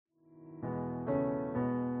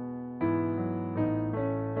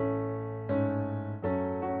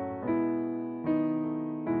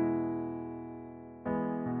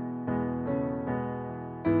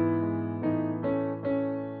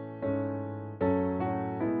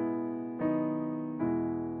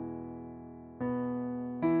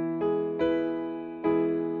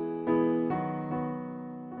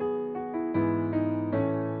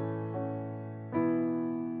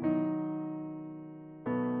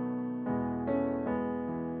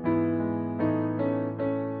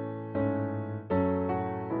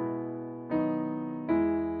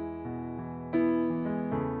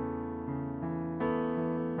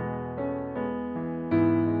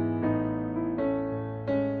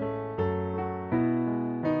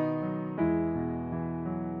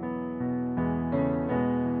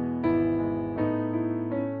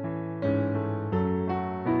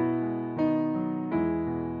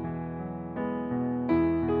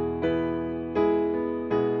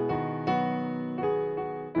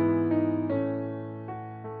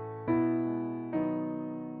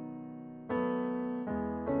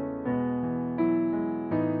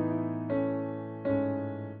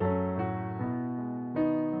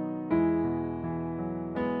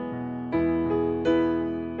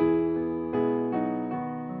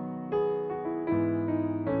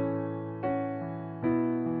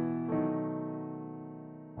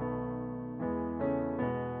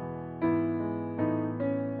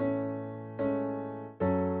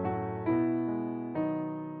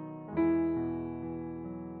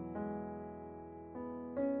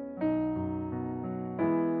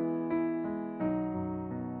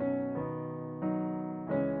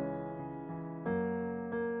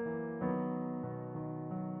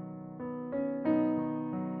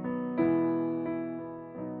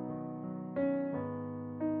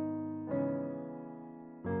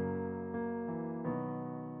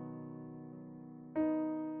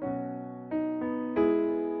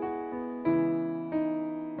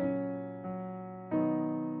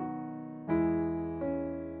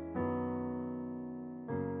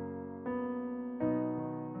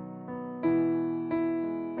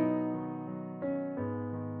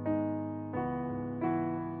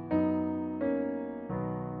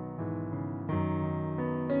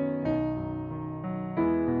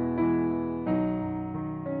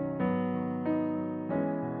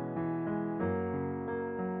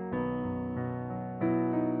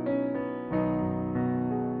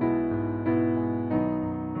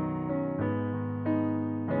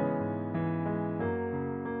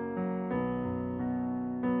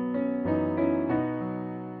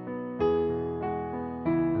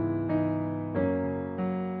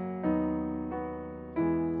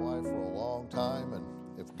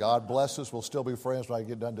God bless us. We'll still be friends when I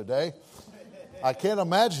get done today. I can't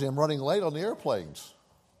imagine him running late on the airplanes.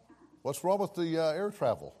 What's wrong with the air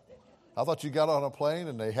travel? I thought you got on a plane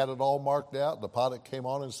and they had it all marked out. The pilot came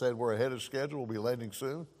on and said, we're ahead of schedule. We'll be landing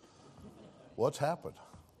soon. What's happened?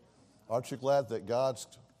 Aren't you glad that God's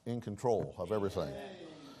in control of everything?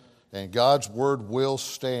 And God's word will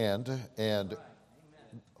stand. And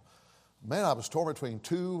man, I was torn between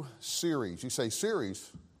two series. You say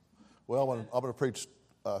series? Well, I'm going to preach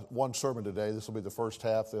one sermon today. This will be the first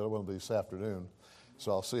half. The other one will be this afternoon.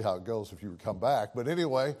 So I'll see how it goes if you come back. But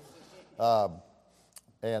anyway, one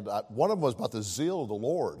of them was about the zeal of the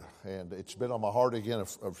Lord. And it's been on my heart again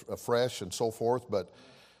afresh and so forth. But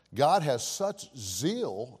God has such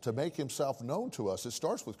zeal to make himself known to us. It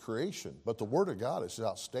starts with creation, but the Word of God is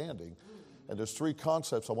outstanding. And there's three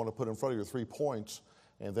concepts I want to put in front of you, 3 points,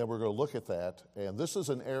 and then we're going to look at that. And this is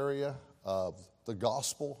an area of the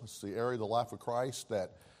gospel. It's the area of the life of Christ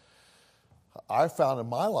that I found in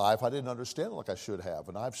my life I didn't understand it like I should have.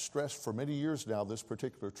 And I've stressed for many years now this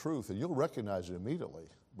particular truth, and you'll recognize it immediately.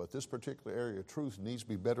 But this particular area of truth needs to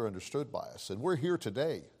be better understood by us. And we're here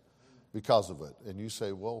today because of it. And you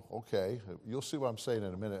say, well, okay, you'll see what I'm saying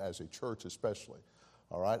in a minute as a church especially.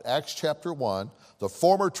 All right, Acts chapter 1, the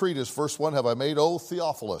former treatise, verse 1, have I made, O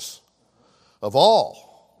Theophilus, of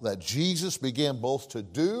all that Jesus began both to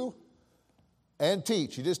do and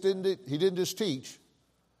teach. He didn't just teach,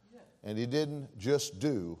 and he didn't just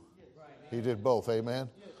do. He did both, amen?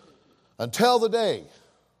 Until the day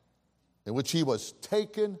in which he was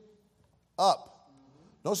taken up.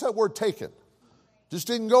 Notice that word taken. Just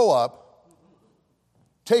didn't go up,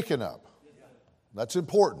 taken up. That's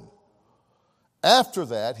important. After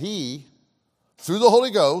that, he, through the Holy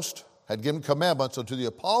Ghost, had given commandments unto the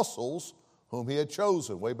apostles whom he had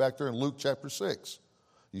chosen, way back there in Luke chapter 6.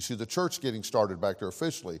 You see the church getting started back there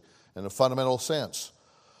officially in a fundamental sense.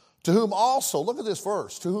 To whom also, look at this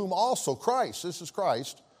verse, to whom also Christ, this is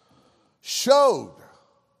Christ, showed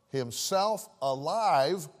himself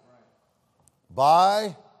alive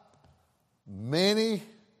by many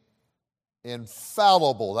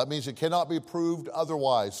infallible. That means it cannot be proved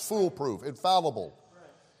otherwise. Foolproof, infallible.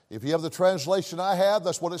 If you have the translation I have,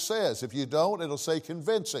 that's what it says. If you don't, it'll say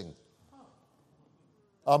convincing.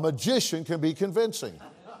 A magician can be convincing.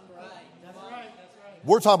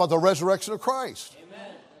 We're talking about the resurrection of Christ.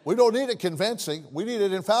 We don't need it convincing. We need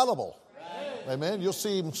it infallible. Amen. You'll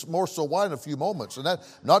see more so why in a few moments. And that,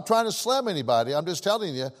 not trying to slam anybody. I'm just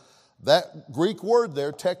telling you, that Greek word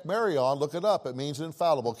there, tekmerion, look it up. It means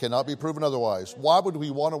infallible, cannot be proven otherwise. Why would we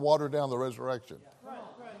want to water down the resurrection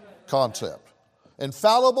concept?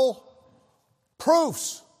 Infallible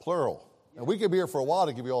proofs, plural. And we could be here for a while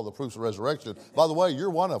to give you all the proofs of resurrection. By the way, you're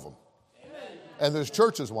one of them. And this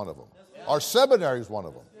church is one of them. Our seminary is one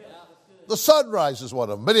of them. The sunrise is one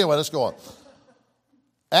of them. But anyway, let's go on.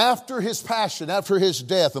 After his passion, after his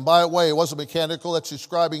death, and by the way, it wasn't mechanical, that's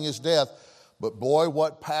describing his death. But boy,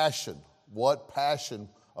 what passion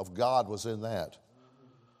of God was in that.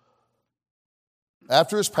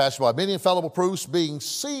 After his passion, by many infallible proofs being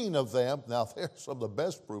seen of them, now there's some of the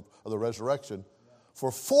best proof of the resurrection.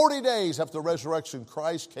 For 40 days after the resurrection,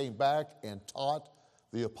 Christ came back and taught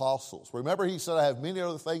the apostles. Remember, he said, I have many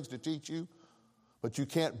other things to teach you, but you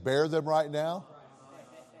can't bear them right now.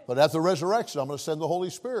 But at the resurrection, I'm going to send the Holy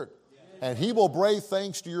Spirit, and he will breathe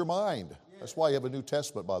things to your mind. That's why you have a New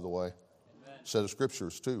Testament, by the way. Set of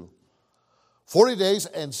scriptures too. 40 days,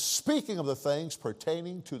 and speaking of the things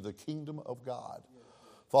pertaining to the kingdom of God.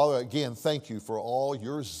 Father, again, thank you for all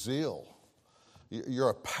your zeal. You're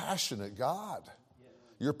a passionate God.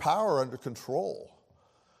 Your power under control.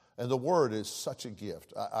 And the Word is such a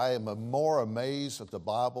gift. I am more amazed at the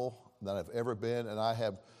Bible than I've ever been,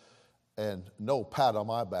 and no pat on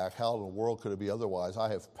my back. How in the world could it be otherwise? I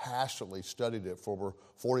have passionately studied it for over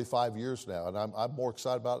 45 years now, and I'm more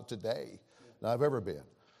excited about it today than I've ever been.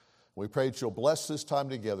 We pray that you'll bless this time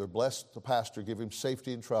together. Bless the pastor. Give him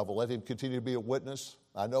safety in travel. Let him continue to be a witness.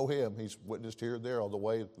 I know him. He's witnessed here and there on the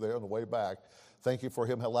way back. Thank you for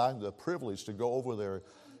him allowing the privilege to go over there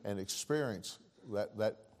and experience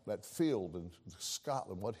that field in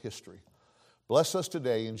Scotland. What history. Bless us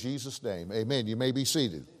today in Jesus' name. Amen. You may be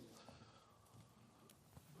seated.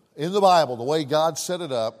 In the Bible, the way God set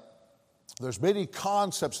it up, there's many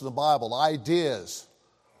concepts in the Bible, ideas,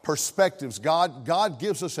 perspectives. God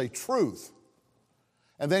gives us a truth,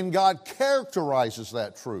 and then God characterizes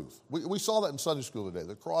that truth. We saw that in Sunday school today,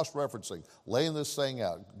 the cross-referencing, laying this thing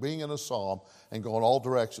out, being in a psalm, and going all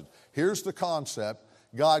directions. Here's the concept.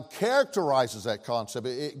 God characterizes that concept.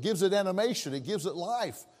 It gives it animation. It gives it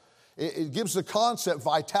life. It gives the concept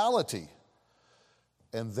vitality.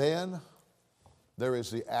 And then There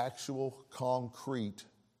is the actual concrete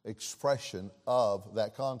expression of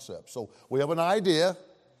that concept. So we have an idea,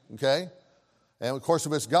 okay? And of course,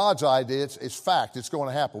 if it's God's idea, it's fact. It's going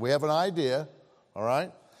to happen. We have an idea, all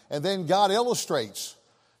right? And then God illustrates.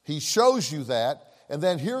 He shows you that. And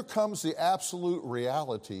then here comes the absolute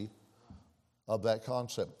reality of that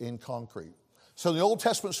concept in concrete. So in the Old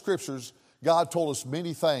Testament scriptures, God told us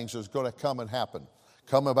many things that's going to come and happen,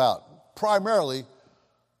 come about. Primarily,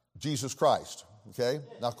 Jesus Christ, okay?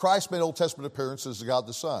 Now, Christ made Old Testament appearances as God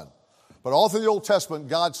the Son. But all through the Old Testament,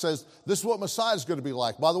 God says, this is what Messiah is going to be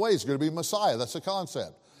like. By the way, he's going to be Messiah. That's the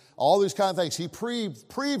concept. All these kind of things. He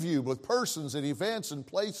previewed with persons and events and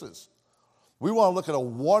places. We want to look at a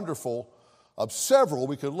wonderful, of several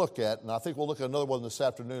we could look at, and I think we'll look at another one this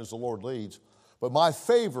afternoon as the Lord leads. But my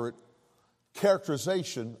favorite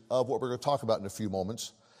characterization of what we're going to talk about in a few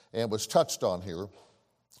moments, and was touched on here.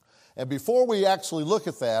 And before we actually look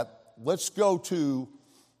at that, let's go to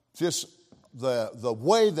just the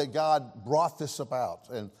way that God brought this about.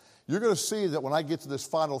 And you're going to see that when I get to this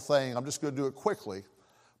final thing, I'm just going to do it quickly.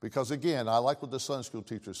 Because again, I like what the Sunday school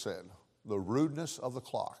teacher said. The rudeness of the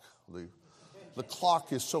clock. The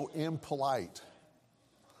clock is so impolite.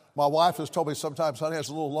 My wife has told me sometimes, honey, it's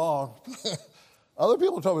a little long. Other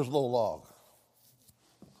people told me it's a little long.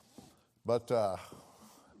 But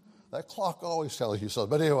that clock always tells you something.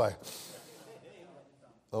 But anyway.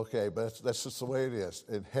 Okay, but that's just the way it is.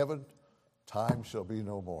 In heaven, time shall be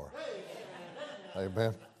no more.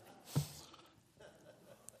 Amen.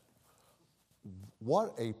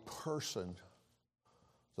 What a person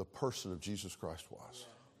the person of Jesus Christ was.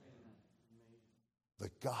 The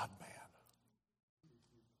God-man.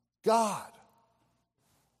 God.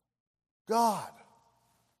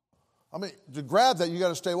 I mean, to grab that, you got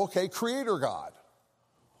to say, okay, Creator God.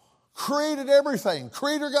 Created everything.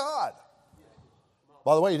 Creator God.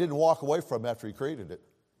 By the way, he didn't walk away from it after he created it.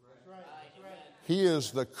 He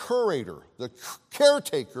is the curator, the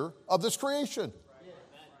caretaker of this creation.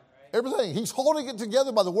 Everything. He's holding it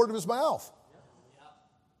together by the word of his mouth.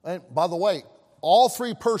 And by the way, all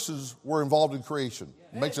three persons were involved in creation.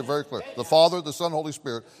 It makes it very clear. The Father, the Son, Holy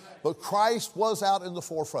Spirit. But Christ was out in the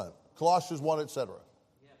forefront. Colossians 1, etc.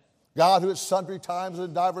 God, who at sundry times and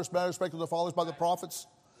in diverse manners spake to the fathers by the prophets,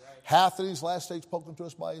 hath in these last days spoken to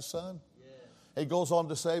us by his Son. He goes on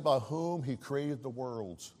to say, by whom he created the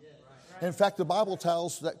worlds. In fact, the Bible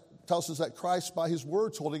tells us that Christ, by his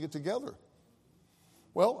words, holding it together.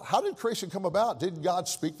 Well, how did creation come about? Didn't God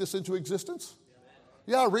speak this into existence?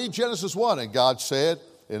 Yeah, read Genesis 1. And God said,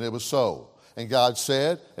 and it was so. And God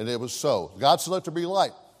said, and it was so. God said, let there be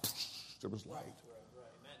light. There was light.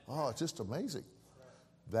 Oh, it's just amazing.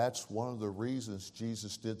 That's one of the reasons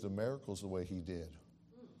Jesus did the miracles the way he did.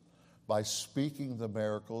 By speaking the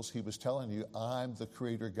miracles, he was telling you, I'm the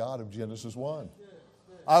creator God of Genesis 1.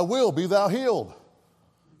 I will, be thou healed.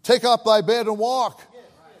 Take up thy bed and walk.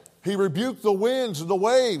 He rebuked the winds and the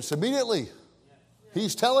waves immediately.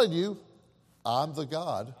 He's telling you, I'm the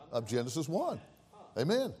God of Genesis 1.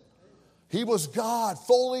 Amen. He was God,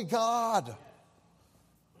 fully God.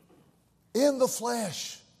 In the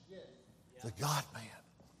flesh. The God-man.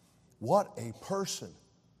 What a person.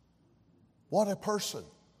 What a person.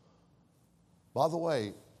 By the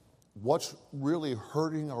way, what's really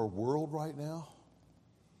hurting our world right now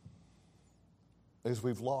is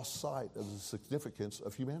we've lost sight of the significance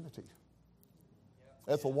of humanity.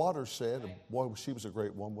 Ethel Waters said, and boy, she was a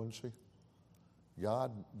great one, wasn't she?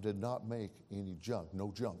 God did not make any junk,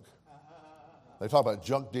 no junk. They talk about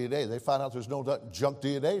junk DNA. They find out there's no junk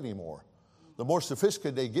DNA anymore. The more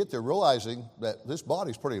sophisticated they get, they're realizing that this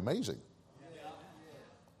body's pretty amazing.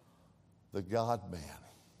 The God-man.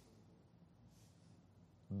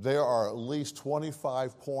 There are at least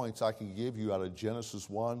 25 points I can give you out of Genesis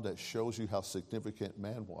 1 that shows you how significant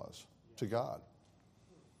man was to God.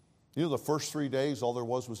 You know, the first 3 days, all there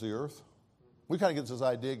was the earth. We kind of get this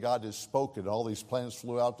idea God just spoke and all these planets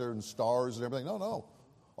flew out there and stars and everything. No.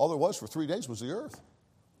 All there was for 3 days was the earth.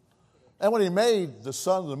 And when he made the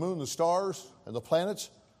sun, the moon, the stars, and the planets,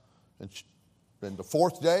 and the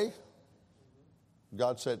fourth day,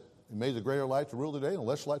 God said, he made the greater light to rule the day and the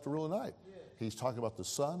lesser light to rule the night. He's talking about the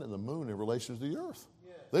sun and the moon in relation to the earth.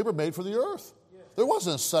 They were made for the earth. There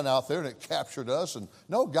wasn't a sun out there and it captured us. And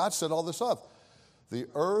no, God set all this up. The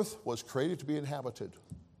earth was created to be inhabited.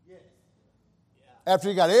 After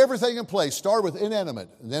he got everything in place, started with inanimate,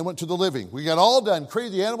 and then went to the living. We got all done,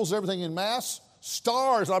 created the animals, everything in mass.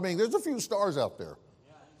 Stars, I mean, there's a few stars out there.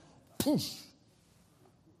 Poof.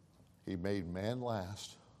 He made man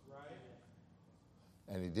last.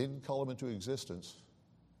 And he didn't call him into existence.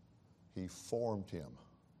 He formed him.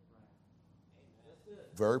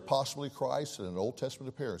 Very possibly Christ and an Old Testament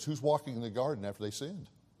appearance. Who's walking in the garden after they sinned?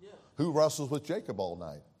 Who wrestles with Jacob all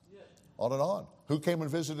night? On and on. Who came and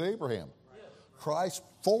visited Abraham? Christ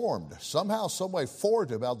formed, somehow, some way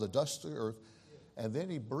formed him out of the dust of the earth, and then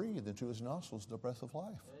he breathed into his nostrils the breath of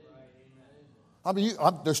life. I mean,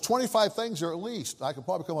 there's 25 things there at least. I could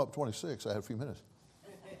probably come up with 26. I have a few minutes.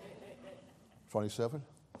 27.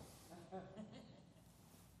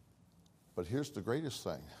 But here's the greatest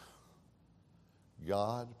thing.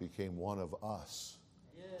 God became one of us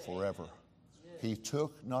forever. He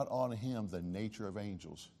took not on him the nature of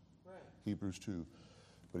angels, Hebrews 2,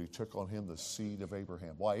 but he took on him the seed of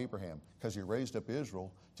Abraham. Why Abraham? Because he raised up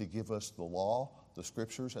Israel to give us the law, the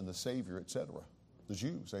scriptures, and the Savior, etc. The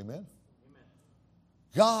Jews, amen?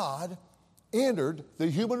 God entered the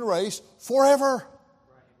human race forever.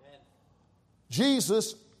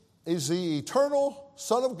 Jesus is the eternal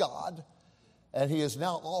Son of God, and he is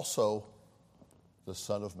now also the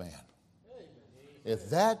Son of Man.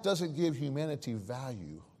 If that doesn't give humanity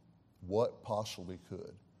value, what possibly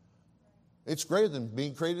could? It's greater than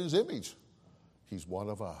being created in his image. He's one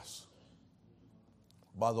of us.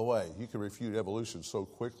 By the way, you can refute evolution so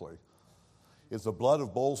quickly. If the blood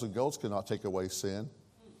of bulls and goats cannot take away sin,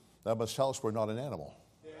 that must tell us we're not an animal.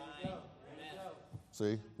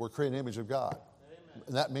 See, we're created in the image of God.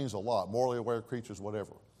 And that means a lot. Morally aware creatures,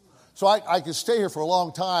 whatever. So I could stay here for a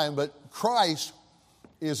long time, but Christ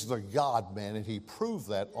is the God-man, and he proved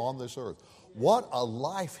that on this earth. What a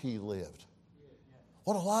life he lived.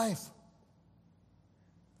 What a life.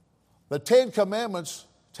 The 10 Commandments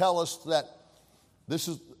tell us that this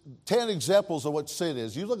is 10 examples of what sin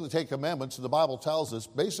is. You look at the 10 Commandments, and the Bible tells us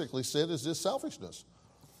basically sin is just selfishness.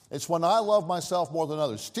 It's when I love myself more than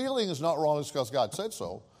others. Stealing is not wrong just because God said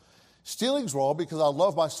so. Stealing's wrong because I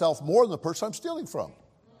love myself more than the person I'm stealing from.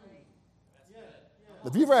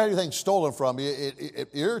 If you've ever had anything stolen from you, it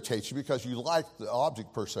irritates you because you like the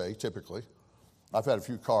object per se, typically. I've had a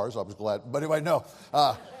few cars, I was glad. But anyway, no.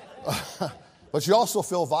 But you also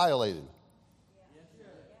feel violated.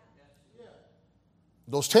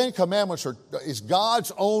 Those 10 Commandments is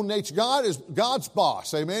God's own nature. God is God's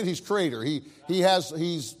boss, amen? He's creator.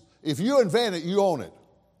 If you invent it, you own it.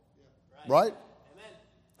 Right?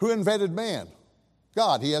 Who invented man?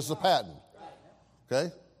 God. He has the patent.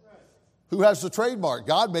 Okay? Who has the trademark?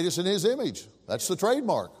 God made us in his image. That's the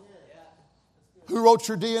trademark. Who wrote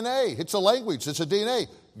your DNA? It's a language. It's a DNA.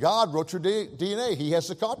 God wrote your DNA. He has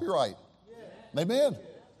the copyright. Amen.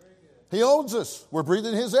 He owns us. We're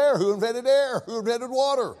breathing his air. Who invented air? Who invented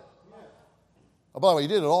water? Oh, by the way, he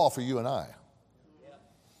did it all for you and I.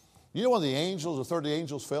 You know when the angels, a third of the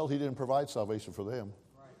angels failed, he didn't provide salvation for them.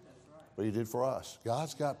 But he did for us.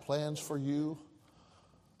 God's got plans for you.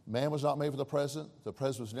 Man was not made for the present. The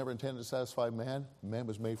present was never intended to satisfy man. Man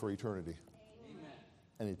was made for eternity. Amen.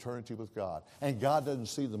 And eternity with God. And God doesn't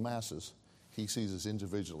see the masses. He sees us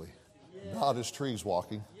individually. Yeah. Not as trees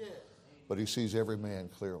walking. Yeah. But he sees every man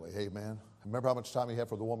clearly. Amen. Remember how much time he had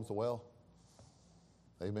for the woman at the well?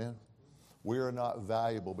 Amen. We are not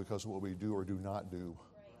valuable because of what we do or do not do.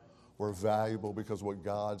 We're valuable because of what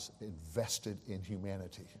God's invested in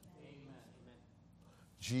humanity.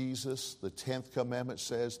 Jesus, the 10th commandment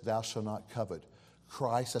says, thou shalt not covet.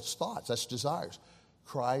 Christ, that's thoughts, that's desires.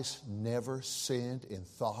 Christ never sinned in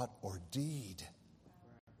thought or deed.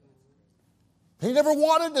 He never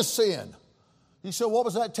wanted to sin. He said, what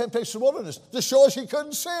was that temptation in the wilderness? To show us he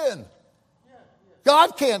couldn't sin.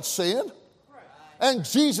 God can't sin. And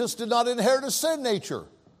Jesus did not inherit a sin nature.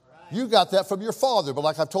 You got that from your father, but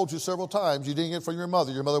like I've told you several times, you didn't get it from your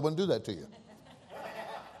mother. Your mother wouldn't do that to you.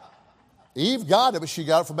 Eve got it, but she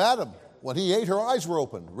got it from Adam. When he ate, her eyes were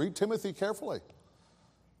opened. Read Timothy carefully.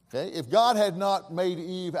 Okay? If God had not made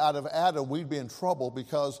Eve out of Adam, we'd be in trouble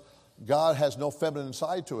because God has no feminine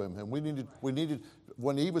side to him. And we needed,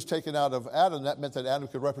 when Eve was taken out of Adam, that meant that Adam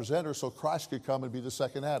could represent her so Christ could come and be the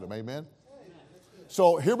second Adam. Amen?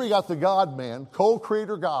 So here we got the God-man,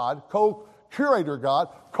 co-creator God, co-curator God,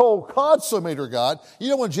 co-consummator God. You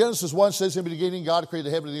know when Genesis 1 says, in the beginning God created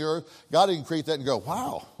the heaven and the earth, God didn't create that and go,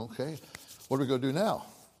 wow, okay, what are we going to do now?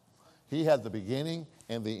 He had the beginning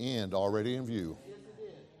and the end already in view. Yes, he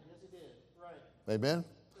did. Yes, he did. Right. Amen?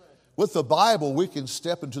 Right. With the Bible, we can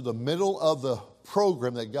step into the middle of the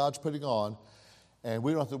program that God's putting on, and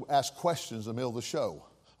we don't have to ask questions in the middle of the show.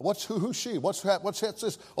 Who's she? What's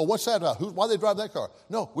this? Oh, what's that about? Why they drive that car?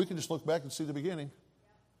 No, we can just look back and see the beginning.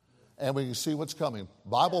 And we can see what's coming.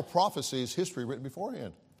 Bible prophecy is history written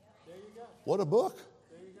beforehand. There you go. What a book.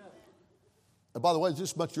 There you go. And by the way, just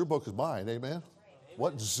as much your book as mine, amen?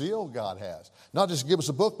 What zeal God has. Not just give us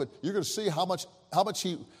a book, but you're going to see how much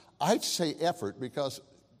I'd say effort, because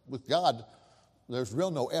with God, there's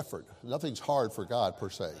real no effort. Nothing's hard for God per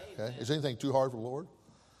se. Okay? Is anything too hard for the Lord?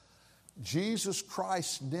 Jesus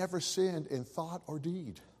Christ never sinned in thought or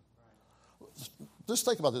deed. Just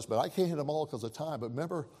think about this, man. I can't hit them all because of time, but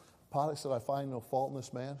remember Pilate said, I find no fault in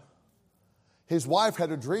this man? His wife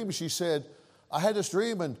had a dream, and she said, I had this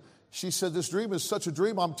dream, and she said, this dream is such a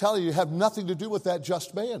dream, I'm telling you, you have nothing to do with that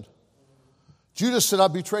just man. Judas said, I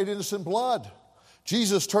betrayed innocent blood.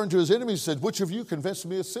 Jesus turned to his enemies and said, which of you convinced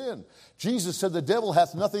me of sin? Jesus said, the devil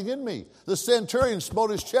hath nothing in me. The centurion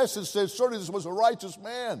smote his chest and said, surely this was a righteous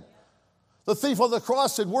man. The thief on the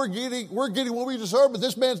cross said, we're getting what we deserve, but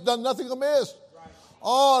this man's done nothing amiss. Right.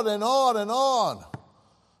 On and on and on.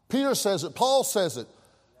 Peter says it, Paul says it.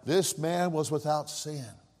 This man was without sin.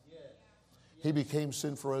 He became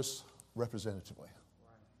sin for us representatively.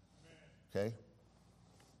 Okay?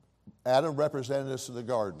 Adam represented us in the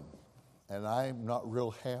garden, and I'm not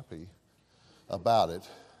real happy about it.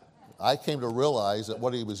 I came to realize that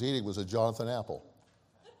what he was eating was a Jonathan apple.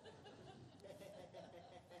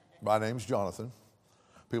 My name's Jonathan.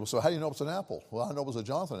 People say, how do you know it's an apple? Well, I know it was a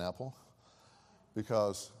Jonathan apple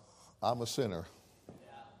because I'm a sinner,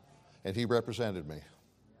 and he represented me.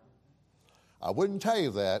 I wouldn't tell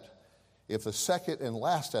you that if the second and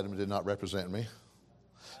last Adam did not represent me.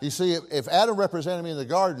 You see, if Adam represented me in the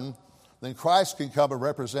garden, then Christ can come and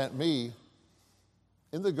represent me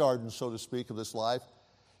in the garden, so to speak, of this life.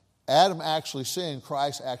 Adam actually sinned.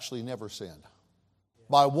 Christ actually never sinned.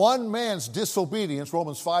 By one man's disobedience,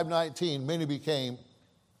 Romans 5:19, many became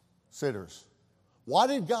sinners. Why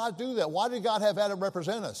did God do that? Why did God have Adam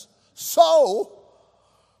represent us? So,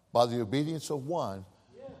 by the obedience of one,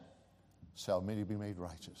 shall many be made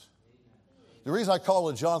righteous. The reason I call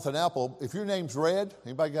it Jonathan apple, if your name's Red,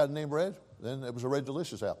 anybody got a name Red? Then it was a Red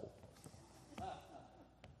Delicious apple.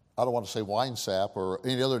 I don't want to say wine sap or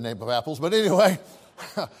any other name of apples, but anyway,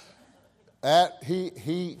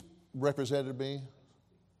 he represented me.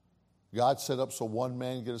 God set up so one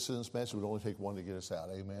man can get us in this mess. It would only take one to get us out.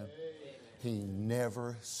 Amen? Amen. He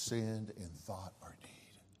never sinned in thought or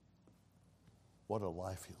deed. What a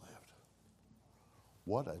life he lived.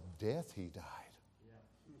 What a death he died.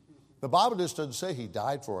 The Bible just doesn't say he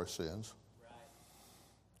died for our sins.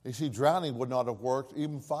 You see, drowning would not have worked.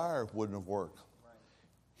 Even fire wouldn't have worked.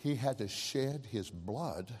 He had to shed his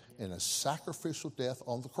blood in a sacrificial death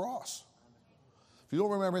on the cross. If you don't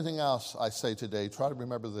remember anything else I say today, try to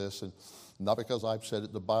remember this. And not because I've said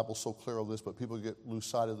it, the Bible's so clear on this, but people get lose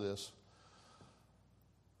sight of this.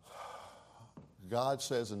 God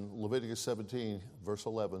says in Leviticus 17, verse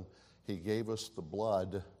 11, he gave us the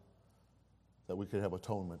blood that we could have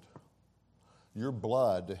atonement. Your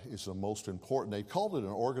blood is the most important. They called it an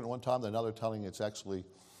organ at one time. Now they're telling you it's actually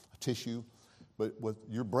a tissue. But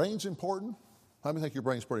your brain's important. How many think your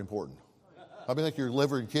brain's pretty important? How many think your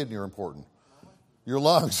liver and kidney are important? Your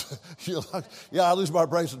lungs. Yeah, I lose my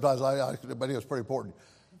brain sometimes. But it's pretty important.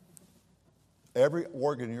 Every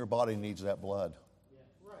organ in your body needs that blood.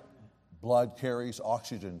 Blood carries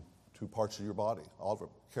oxygen to parts of your body. All of it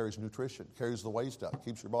carries nutrition, carries the waste out,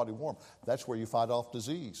 keeps your body warm. That's where you fight off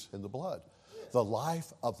disease, in the blood. The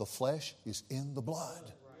life of the flesh is in the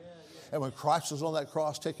blood. And when Christ was on that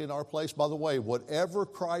cross taking our place, by the way, whatever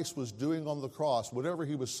Christ was doing on the cross, whatever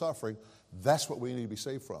he was suffering, that's what we need to be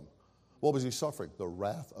saved from. What was he suffering? The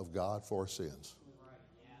wrath of God for our sins.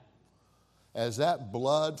 As that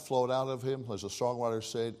blood flowed out of him, as the songwriter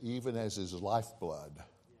said, even as his lifeblood,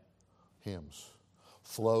 hymns,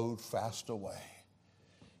 flowed fast away.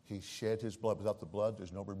 He shed his blood. Without the blood,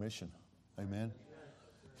 there's no remission. Amen?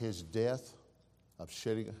 His death of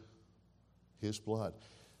shedding his blood.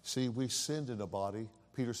 See, we sinned in a body.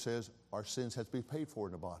 Peter says our sins have to be paid for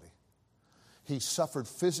in a body. He suffered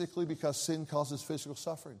physically because sin causes physical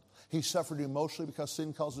suffering. He suffered emotionally because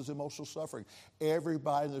sin causes emotional suffering.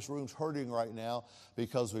 Everybody in this room is hurting right now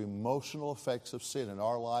because of emotional effects of sin in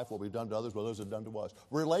our life, what we've done to others, what others have done to us.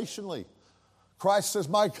 Relationally, Christ says,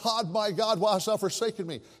 my God, why hast thou forsaken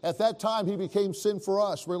me? At that time, he became sin for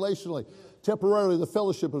us, relationally. Temporarily, the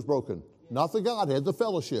fellowship was broken. Not the Godhead, the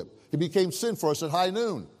fellowship. He became sin for us at high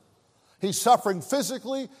noon. He's suffering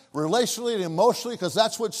physically, relationally, and emotionally because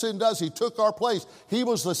that's what sin does. He took our place. He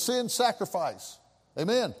was the sin sacrifice.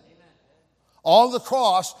 Amen. Amen. On the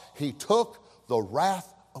cross, he took the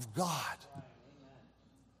wrath of God.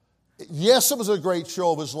 Yes, it was a great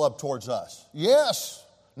show of his love towards us. Yes.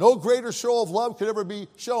 No greater show of love could ever be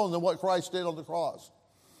shown than what Christ did on the cross.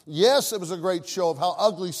 Yes, it was a great show of how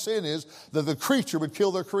ugly sin is that the creature would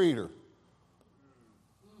kill their creator.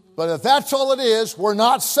 But if that's all it is, we're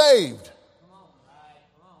not saved.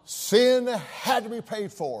 Sin had to be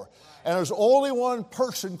paid for. And there's only one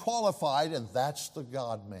person qualified, and that's the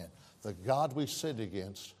God-man. the God we sinned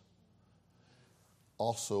against,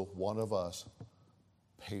 also one of us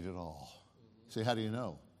paid it all. See, how do you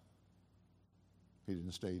know? He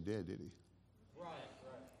didn't stay dead, did he? Right.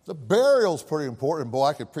 The burial's pretty important. Boy,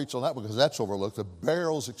 I could preach on that because that's overlooked. The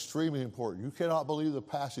burial's extremely important. You cannot believe the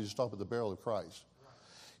passage is talking about the burial of Christ.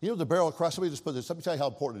 You know the burial of Christ? Let me just put this. Let me tell you how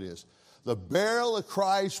important it is. The burial of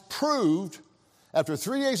Christ proved, after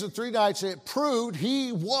 3 days and 3 nights, it proved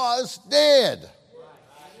he was dead.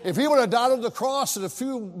 If he would have died on the cross and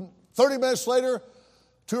 30 minutes later,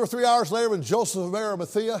 2 or 3 hours later, when Joseph of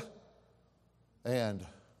Arimathea, and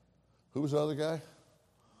who was the other guy?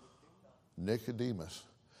 Nicodemus.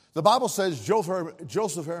 The Bible says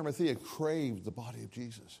Joseph of Arimathea craved the body of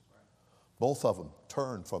Jesus. Both of them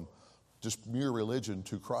turned from just mere religion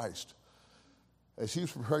to Christ. As he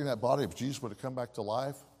was preparing that body, if Jesus would have come back to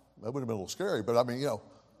life, that would have been a little scary. But I mean,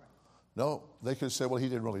 no, they could have said, well, he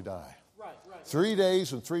didn't really die. Right. 3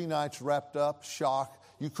 days and 3 nights wrapped up, shock.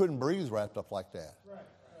 You couldn't breathe wrapped up like that. Right.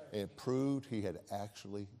 It proved he had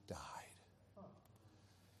actually died.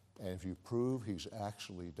 And if you prove he's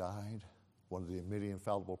actually died, one of the immediate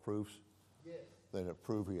infallible proofs, then it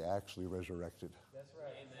proved he actually resurrected. That's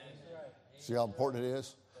right. Amen. See how important it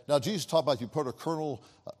is? Now, Jesus talked about you put a kernel,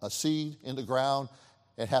 a seed in the ground,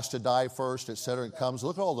 it has to die first, etc. It comes.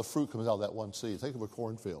 Look at all the fruit comes out of that one seed. Think of a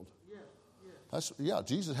cornfield.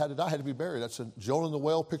 Jesus had to die, had to be buried. That's Jonah and the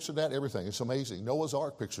whale pictured that, everything. It's amazing. Noah's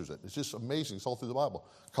Ark pictures it. It's just amazing. It's all through the Bible.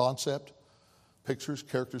 Concept, pictures,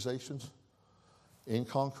 characterizations, in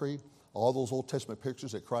concrete. All those Old Testament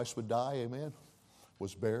pictures that Christ would die, amen,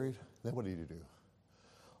 was buried. Then what did he do?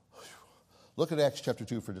 Look at Acts chapter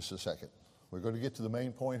 2 for just a second. We're going to get to the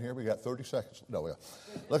main point here. We got 30 seconds.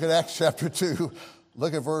 Look at Acts chapter 2.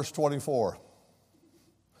 Look at verse 24.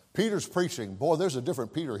 Peter's preaching. Boy, there's a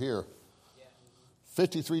different Peter here.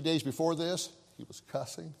 53 days before this, he was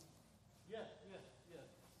cussing.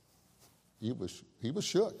 He was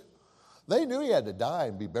shook. They knew he had to die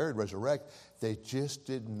and be buried, resurrect. They just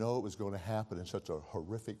didn't know it was going to happen in such a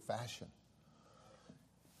horrific fashion.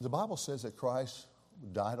 The Bible says that Christ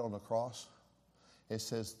died on the cross. It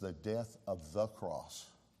says the death of the cross.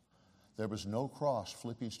 There was no cross,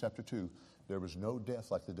 Philippians chapter 2. There was no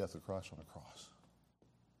death like the death of Christ on the cross.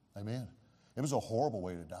 Amen. It was a horrible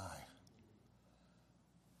way to die.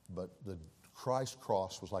 But the Christ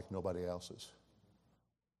cross was like nobody else's.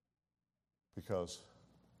 Because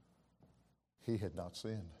he had not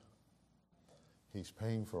sinned. He's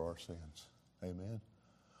paying for our sins. Amen.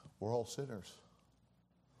 We're all sinners.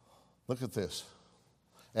 Look at this.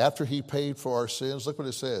 After he paid for our sins, look what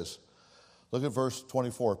it says. Look at verse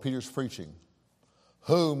 24. Peter's preaching.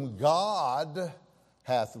 Whom God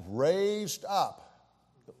hath raised up.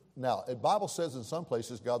 Now, the Bible says in some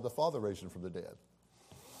places God the Father raised him from the dead.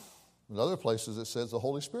 In other places it says the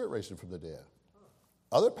Holy Spirit raised him from the dead.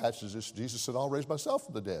 Other passages, Jesus said, I'll raise myself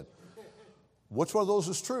from the dead. Which one of those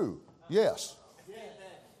is true? Yes.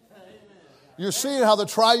 You're seeing how the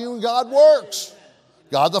triune God works.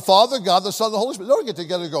 God the Father, God the Son, the Holy Spirit. They don't get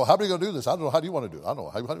together and go, how are we going to do this? I don't know. How do you want to do it? I don't know.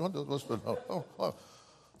 How do you want to do this?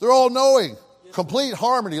 They're all knowing. Complete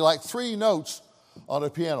harmony, like 3 notes on a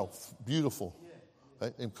piano. Beautiful.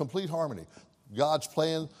 In complete harmony. God's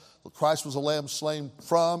plan. Christ was a lamb slain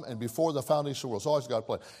from and before the foundation of the world. It's always God's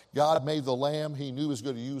plan. God made the lamb. He knew he was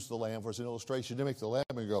going to use the lamb for his illustration. He didn't make the lamb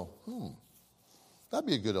and go, that'd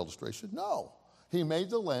be a good illustration. No. He made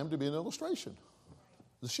the lamb to be an illustration.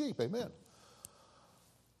 The sheep, amen.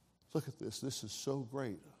 Look at this. This is so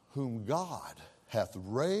great. Whom God hath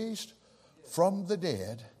raised from the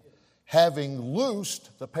dead, having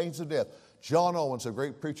loosed the pains of death. John Owens, a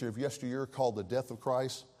great preacher of yesteryear, called the death of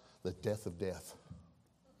Christ the death of death.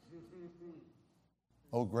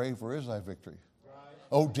 O grave, where is thy victory?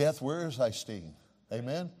 O death, where is thy sting?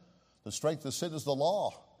 Amen. The strength of sin is the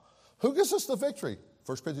law. Who gives us the victory?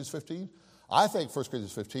 1 Corinthians 15? I think 1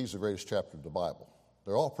 Corinthians 15 is the greatest chapter of the Bible.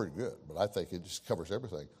 They're all pretty good, but I think it just covers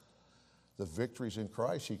everything. The victory's in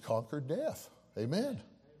Christ. He conquered death. Amen.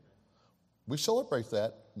 We celebrate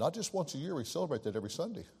that, not just once a year, we celebrate that every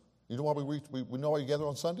Sunday. You know why we know why we gather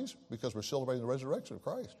on Sundays? Because we're celebrating the resurrection of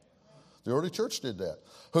Christ. The early church did that.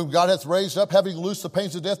 Whom God hath raised up, having loosed the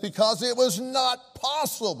pains of death, because it was not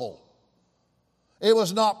possible. It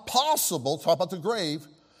was not possible, talk about the grave,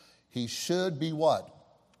 he should be what?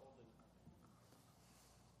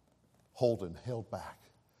 Holden, held back.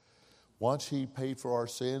 Once he paid for our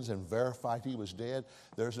sins and verified he was dead,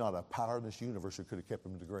 there's not a power in this universe that could have kept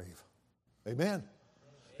him in the grave. Amen?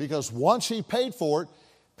 Because once he paid for it,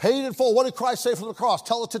 paid in full. What did Christ say from the cross?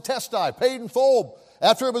 Tell it to testify. Paid in full.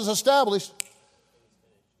 After it was established,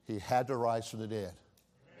 he had to rise from the dead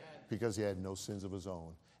because he had no sins of his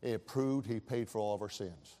own. It proved he paid for all of our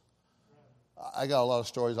sins. I got a lot of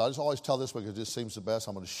stories. I just always tell this one because it just seems the best.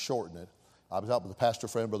 I'm going to shorten it. I was out with a pastor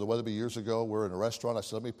friend, Brother Weatherby, years ago. We were in a restaurant. I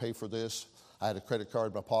said, let me pay for this. I had a credit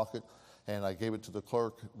card in my pocket, and I gave it to the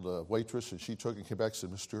clerk, the waitress, and she took it and came back and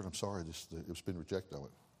said, Mr. Stewart, I'm sorry, it's been rejected. I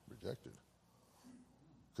went, rejected?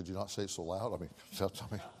 Could you not say it so loud? I mean, tell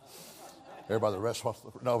me. Everybody in the restaurant,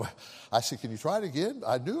 no. I said, can you try it again?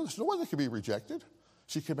 I knew there's no way that could be rejected.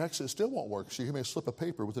 She came back and said, it still won't work. She gave me a slip of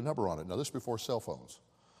paper with a number on it. Now, this is before cell phones.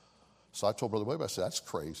 So I told Brother Weber, I said, that's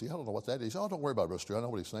crazy. I don't know what that is. Oh, don't worry about it, Brother Stewart. I know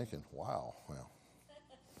what he's thinking. Wow. Well.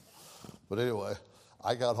 But anyway,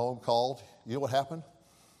 I got home, called. You know what happened?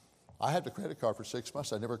 I had the credit card for 6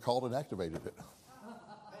 months. I never called and activated it.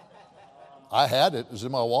 I had it. It was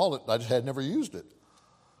in my wallet. I just had never used it.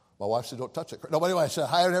 My wife said, don't touch it. No, but anyway, I said,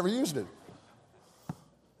 I had never used it.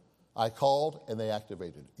 I called, and they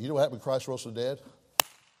activated it. You know what happened when Christ rose from the dead?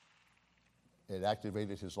 It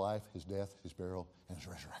activated his life, his death, his burial, and his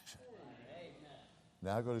resurrection.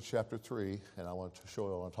 Now I go to chapter 3, and I want to show you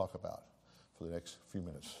what I want to talk about for the next few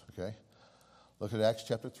minutes, okay? Look at Acts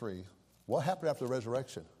chapter 3. What happened after the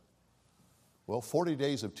resurrection? Well, 40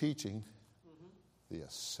 days of teaching, the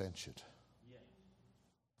ascension.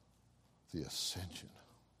 The ascension.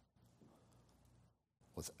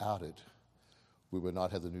 Without it, we would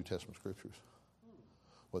not have the New Testament scriptures.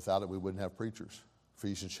 Without it, we wouldn't have preachers.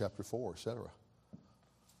 Ephesians chapter 4, etc.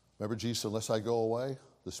 Remember Jesus said, unless I go away,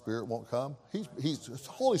 the Spirit won't come. The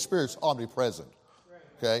Holy Spirit's omnipresent.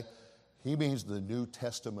 Okay? He means the New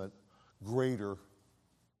Testament greater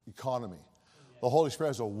economy. The Holy Spirit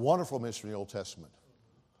has a wonderful ministry in the Old Testament.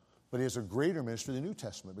 But he has a greater ministry in the New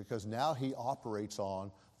Testament because now he operates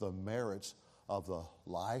on the merits of the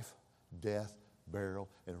life, death, burial,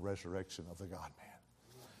 and resurrection of the God-man.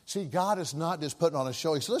 See, God is not just putting on a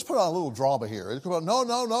show. He said, let's put on a little drama here.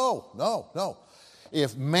 No.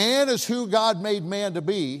 If man is who God made man to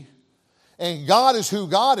be, and God is who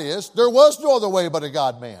God is, there was no other way but a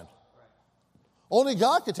God-man. Only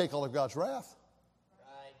God could take all of God's wrath.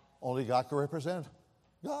 Only God could represent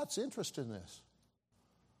God's interest in this.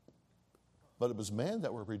 But it was men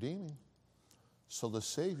that were redeeming. So the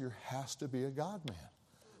Savior has to be a God-man.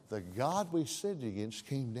 The God we sinned against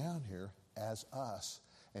came down here as us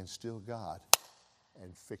and still God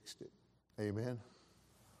and fixed it. Amen.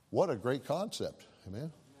 What a great concept.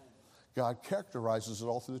 Amen. God characterizes it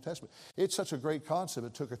all through the Testament. It's such a great concept,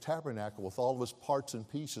 it took a tabernacle with all of its parts and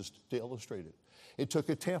pieces to illustrate it. It took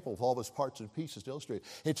a temple with all of its parts and pieces to illustrate it.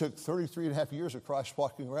 It took 33 and a half years of Christ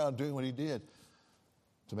walking around doing what he did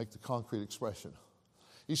to make the concrete expression.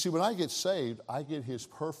 You see, when I get saved, I get his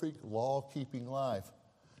perfect law-keeping life.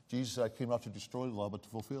 Jesus said, I came not to destroy the law, but to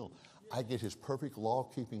fulfill. I get his perfect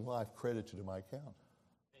law-keeping life credited to my account.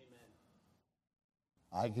 Amen.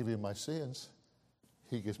 I give him my sins.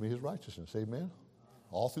 He gives me his righteousness. Amen?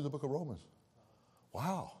 All through the book of Romans.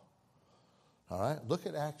 Wow. All right, look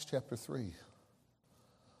at Acts chapter 3.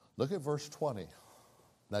 Look at verse 20.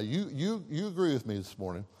 Now, you agree with me this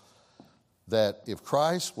morning that if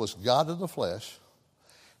Christ was God in the flesh,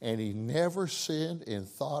 and he never sinned in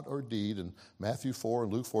thought or deed, and Matthew 4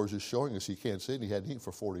 and Luke 4 is just showing us he can't sin. He hadn't eaten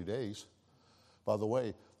for 40 days. By the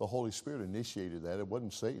way, the Holy Spirit initiated that. It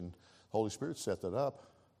wasn't Satan. The Holy Spirit set that up.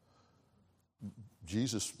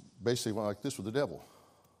 Jesus basically went like this with the devil.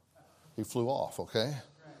 He flew off, okay?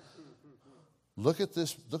 Look at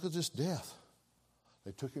this death.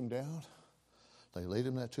 They took him down. They laid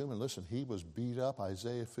him in that tomb, and listen, he was beat up.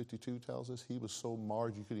 Isaiah 52 tells us he was so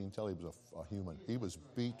marred you couldn't even tell he was a human. He was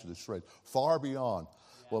beat to the shreds, far beyond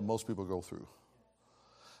what most people go through.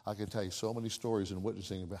 I can tell you so many stories in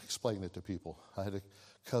witnessing and explaining it to people. I had a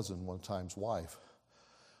cousin one time's wife.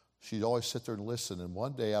 She'd always sit there and listen, and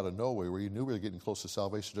one day out of nowhere, where you knew we were getting close to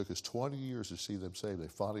salvation, it took us 20 years to see them saved. He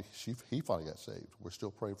finally got saved. We're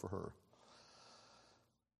still praying for her.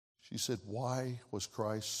 She said, why was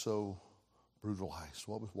Christ so brutalized?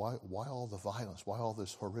 Why all the violence? Why all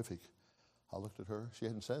this horrific? I looked at her. She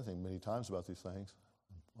hadn't said anything many times about these things.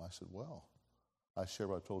 I said, well, I share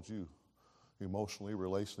what I told you. Emotionally,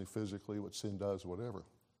 relationally, physically, what sin does, whatever.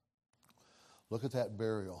 Look at that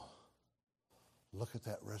burial. Look at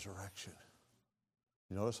that resurrection.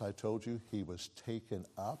 You notice I told you he was taken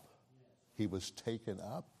up? He was taken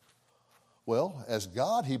up. Well, as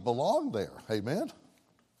God, he belonged there. Amen?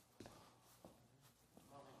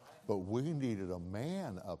 But we needed a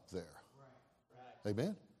man up there.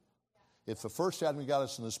 Amen? If the first Adam got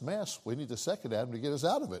us in this mess, we need the second Adam to get us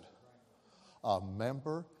out of it. A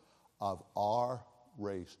member of our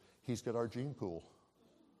race. He's got our gene pool.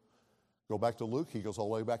 Go back to Luke, he goes all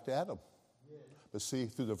the way back to Adam. But see,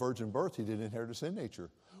 through the virgin birth, he didn't inherit a sin nature.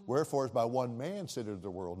 Wherefore, as by one man sin entered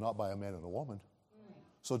the world, not by a man and a woman.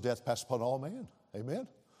 So death passed upon all men. Amen?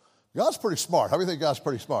 God's pretty smart. How do you think God's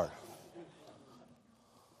pretty smart?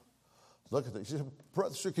 Look at this.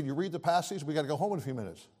 Brother, can you read the passage? We got to go home in a few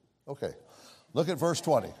minutes. Okay. Look at verse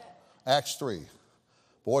 20. Acts 3.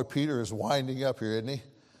 Boy, Peter is winding up here, isn't he?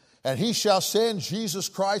 And he shall send Jesus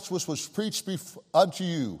Christ, which was preached unto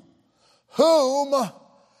you, whom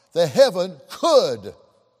the heaven could,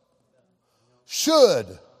 should,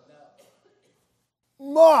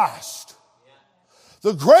 must.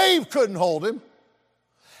 The grave couldn't hold him,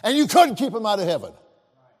 and you couldn't keep him out of heaven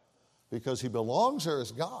because he belongs there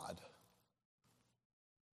as God.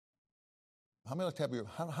 How many like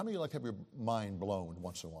to have your mind blown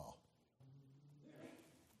once in a while?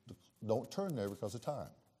 Don't turn there because of time.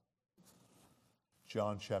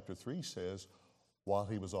 John chapter 3 says, while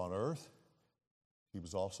he was on earth, he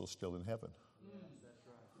was also still in heaven.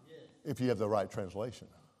 If you have the right translation.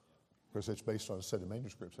 Because it's based on a set of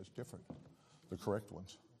manuscripts that's different. The correct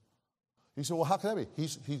ones. He said, well, how can that be?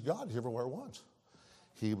 He's God. He's everywhere at once.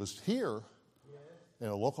 He was here in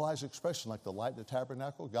a localized expression like the light in the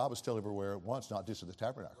tabernacle. God was still everywhere at once, not just in the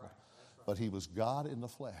tabernacle. But he was God in the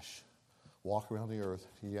flesh. Walk around the earth.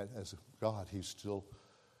 Yet as God, he's still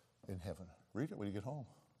in heaven. Read it when you get home.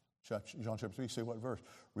 John chapter 3, say what verse?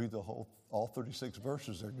 Read all 36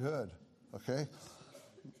 verses. They're good. Okay?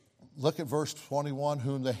 Look at verse 21.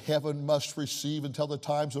 Whom the heaven must receive until the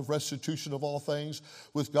times of restitution of all things,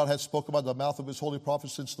 which God hath spoken by the mouth of his holy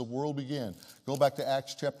prophets since the world began. Go back to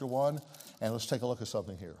Acts chapter 1, and let's take a look at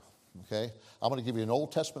something here. Okay? I'm going to give you an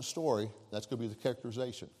Old Testament story. That's going to be the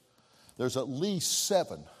characterization. There's at least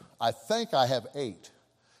 7. I think I have 8.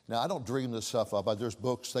 Now, I don't dream this stuff up. There's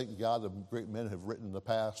books, thank God, that great men have written in the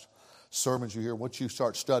past. Sermons you hear. Once you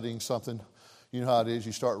start studying something, you know how it is.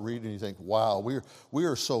 You start reading and you think, wow, we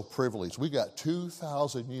are so privileged. We got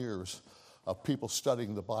 2,000 years of people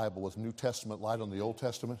studying the Bible with New Testament light on the Old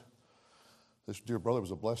Testament. This dear brother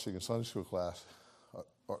was a blessing in Sunday school class.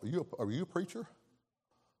 Are you a preacher?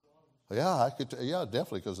 Yeah,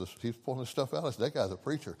 definitely, because he's pulling this stuff out. That guy's a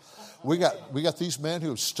preacher. We got these men who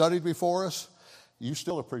have studied before us. You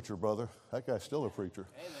still a preacher, brother. That guy's still a preacher.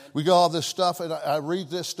 Amen. We got all this stuff, and I read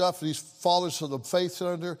this stuff, these fathers of the faith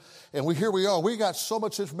under, and here we are. We got so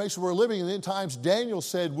much information. We're living in the end times. Daniel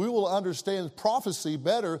said we will understand prophecy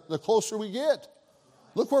better the closer we get.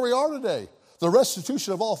 Look where we are today. The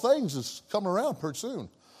restitution of all things is coming around pretty soon.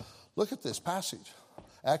 Look at this passage.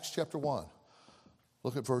 Acts chapter 1.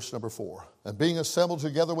 Look at verse number 4. And being assembled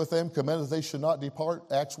together with them, commanded that they should not depart,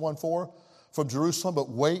 Acts 1:4, from Jerusalem, but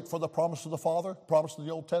wait for the promise of the Father, promise of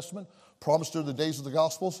the Old Testament, promise during the days of the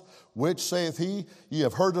Gospels, which saith he, ye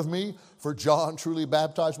have heard of me, for John truly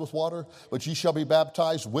baptized with water, but ye shall be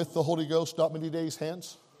baptized with the Holy Ghost not many days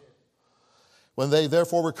hence. When they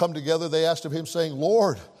therefore were come together, they asked of him, saying,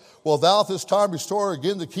 Lord, wilt thou at this time restore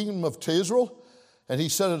again the kingdom to Israel? And he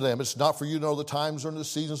said unto them, it's not for you to know the times or the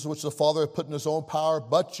seasons which the Father hath put in his own power,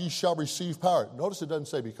 but ye shall receive power. Notice it doesn't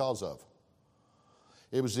say because of.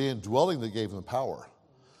 It was the indwelling that gave them power.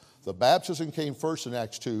 The baptism came first in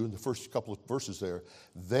Acts 2, in the first couple of verses there.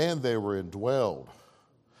 Then they were indwelled.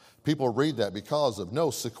 People read that because of.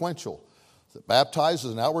 No, sequential. Baptized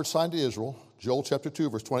is an outward sign to Israel. Joel chapter 2,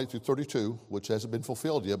 verse 20 through 32, which hasn't been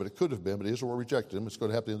fulfilled yet, but it could have been, but Israel rejected him. It's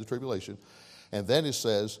going to happen in the tribulation. And then it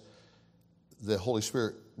says, the Holy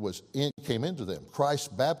Spirit came into them.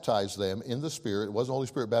 Christ baptized them in the Spirit. It wasn't the Holy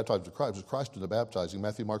Spirit baptized with Christ. It was Christ in the baptizing.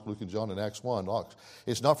 Matthew, Mark, Luke, and John in Acts 1.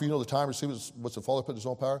 It's not for you to know the time to receive what's the Father put in his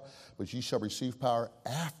own power, but ye shall receive power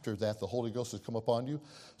after that the Holy Ghost has come upon you.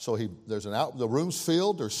 So the room's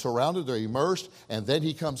filled, they're surrounded, they're immersed, and then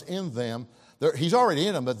he comes in them. He's already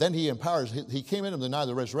in them, but then he empowers. He came in them the night of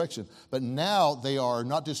the resurrection. But now they are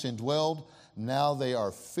not just indwelled, now they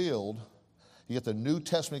are filled. You get the New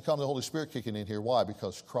Testament come, the Holy Spirit kicking in here. Why?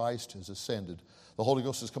 Because Christ has ascended. The Holy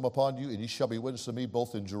Ghost has come upon you, and ye shall be witnesses of me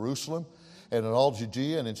both in Jerusalem and in all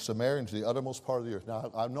Judea and in Samaria and to the uttermost part of the earth. Now,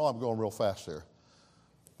 I know I'm going real fast there,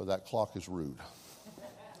 but that clock is rude.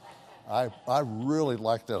 I really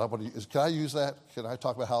like that. Can I use that? Can I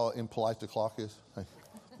talk about how impolite the clock is?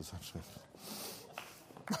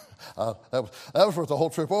 That was worth the whole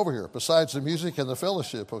trip over here, besides the music and the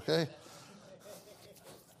fellowship, okay?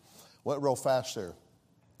 Went real fast there.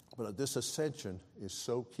 But this ascension is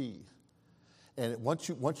so key. And once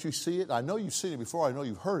you see it, I know you've seen it before, I know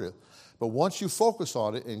you've heard it, but once you focus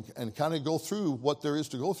on it and kind of go through what there is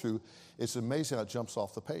to go through, it's amazing how it jumps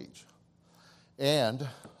off the page. And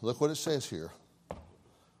look what it says here.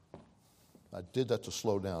 I did that to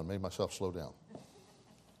slow down, made myself slow down.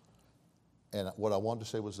 And what I wanted to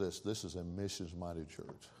say was this. This is a missions-minded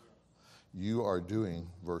church. You are doing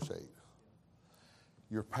verse 8.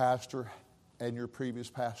 Your pastor and your previous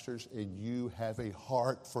pastors, and you have a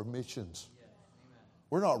heart for missions.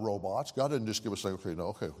 We're not robots. God didn't just give us, okay, no,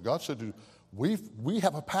 okay. God said, we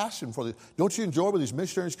have a passion for this. Don't you enjoy when these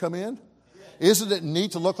missionaries come in? Isn't it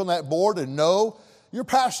neat to look on that board and know your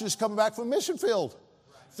pastor is coming back from mission field?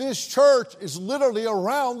 This church is literally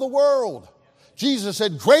around the world. Jesus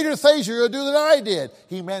said, greater things you're going to do than I did.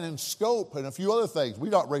 He meant in scope and a few other things. We're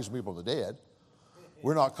not raising people from the dead.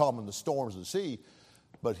 We're not calming the storms of the sea.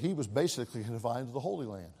 But he was basically confined to the Holy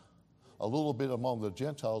Land. A little bit among the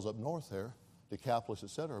Gentiles up north there, Decapolis,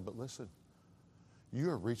 etc. But listen,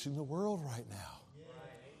 you're reaching the world right now.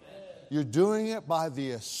 You're doing it by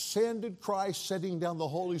the ascended Christ, sending down the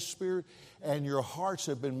Holy Spirit, and your hearts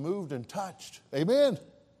have been moved and touched. Amen?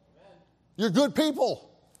 You're good people.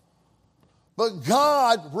 But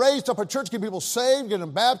God raised up a church to get people saved, get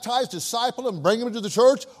them baptized, disciple them, bring them into the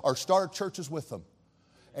church, or start churches with them.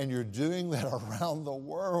 And you're doing that around the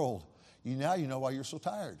world. Now you know why you're so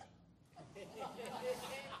tired.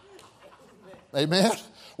 Amen?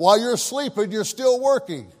 While you're sleeping, you're still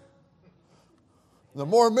working. The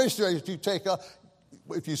more missionaries you take up,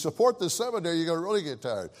 if you support the seminary, you're going to really get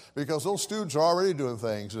tired. Because those students are already doing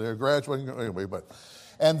things, and they're graduating anyway, but...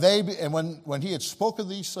 And when he had spoken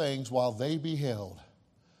these things while they beheld,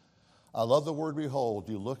 I love the word behold.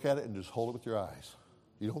 You look at it and just hold it with your eyes.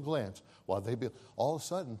 You don't glance. While they beheld, all of a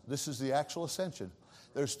sudden, this is the actual ascension.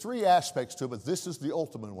 There's three aspects to it, but this is the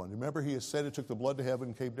ultimate one. Remember, he ascended, took the blood to heaven,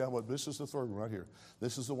 and came down. Well, this is the third one right here.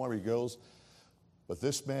 This is the one where he goes. But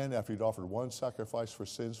this man, after he'd offered one sacrifice for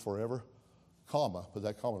sins forever, comma, put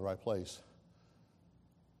that comma in the right place,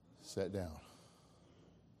 sat down.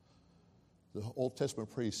 The Old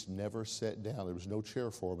Testament priests never sat down. There was no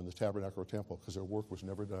chair for them in the tabernacle or temple because their work was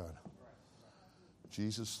never done.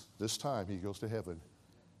 Jesus, this time, he goes to heaven,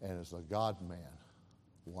 and as the God-man,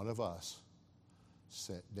 one of us,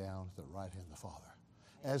 sat down at the right hand of the Father.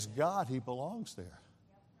 As God, he belongs there.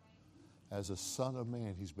 As a Son of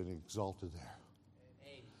Man, he's been exalted there.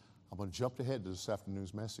 I'm going to jump ahead to this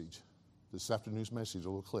afternoon's message. This afternoon's message, a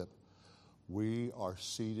little clip. We are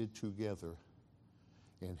seated together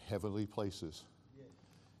in heavenly places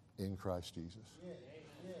in Christ Jesus.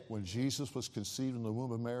 When Jesus was conceived in the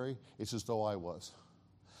womb of Mary, it's as though I was.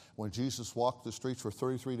 When Jesus walked the streets for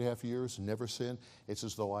 33 and a half years and never sinned, it's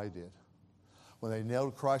as though I did. When they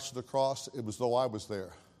nailed Christ to the cross, it was as though I was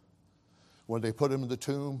there. When they put him in the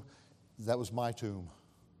tomb, that was my tomb.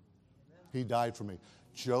 He died for me.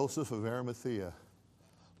 Joseph of Arimathea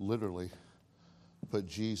literally put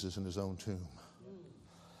Jesus in his own tomb.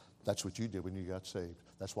 That's what you did when you got saved.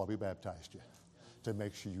 That's why we baptized you, to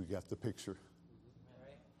make sure you got the picture.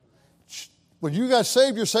 When you got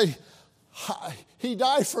saved, you're saying, he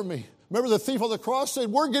died for me. Remember the thief on the cross said,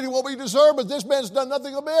 we're getting what we deserve, but this man's done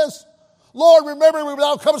nothing amiss. Lord, remember me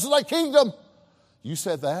without coming to thy kingdom. You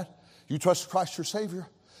said that. You trust Christ your Savior.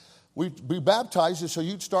 We baptized you so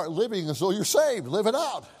you'd start living as though you're saved. Live it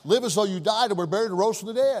out. Live as though you died and were buried and rose from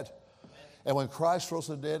the dead. And when Christ rose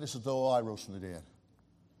from the dead, it's as though I rose from the dead.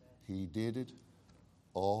 He did it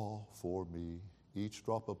all for me. Each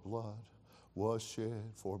drop of blood was shed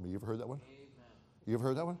for me. You ever heard that one? You ever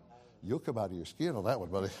heard that one? You'll come out of your skin on that one,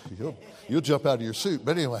 buddy. You'll jump out of your suit.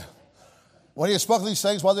 But anyway, when he had spoken these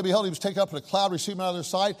things, while they beheld, he was taken up in a cloud, received him out of their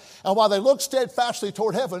sight. And while they looked steadfastly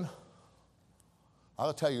toward heaven,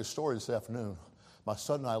 I'll tell you a story this afternoon. My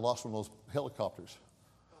son and I lost one of those helicopters,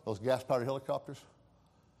 those gas-powered helicopters.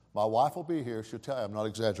 My wife will be here. She'll tell you I'm not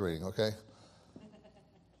exaggerating, okay?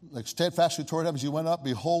 Like steadfastly toward heaven as you went up,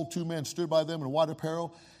 behold, two men stood by them in white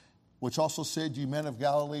apparel, which also said, ye men of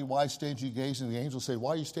Galilee, why stand ye gazing? And the angel said,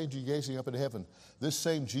 why stand ye gazing up into heaven? This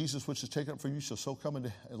same Jesus which is taken up for you shall so come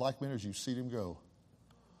in like manner as you've seen him go.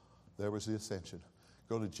 There was the ascension.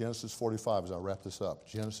 Go to Genesis 45 as I wrap this up.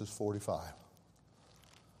 Genesis 45.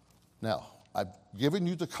 Now, I've given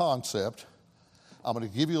you the concept. I'm going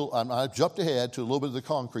to give you, I jumped ahead to a little bit of the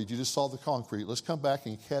concrete. You just saw the concrete. Let's come back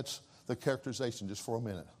and catch the characterization just for a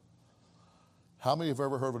minute. How many have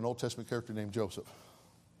ever heard of an Old Testament character named Joseph?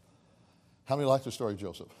 How many like the story of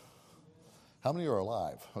Joseph? How many are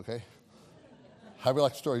alive, okay? How many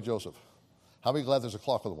like the story of Joseph? How many glad there's a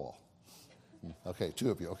clock on the wall? Okay, 2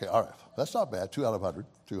 of you. Okay, all right. That's not bad. 2 out of 100,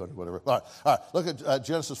 200, whatever. All right. Look at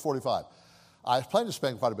Genesis 45. I planned to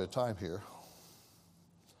spend quite a bit of time here,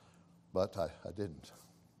 but I didn't.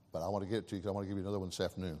 But I want to get it to you because I want to give you another one this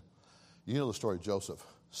afternoon. You know the story of Joseph.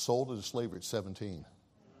 Sold into slavery at 17.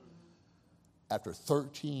 After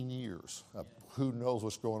 13 years, who knows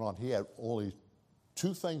what's going on, he had only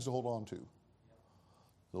 2 things to hold on to.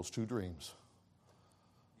 Those 2 dreams.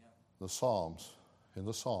 in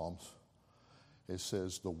the Psalms, it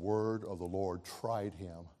says the word of the Lord tried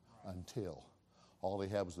him until. All he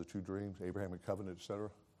had was the two dreams, Abraham and covenant, etc.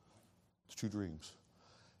 The two dreams.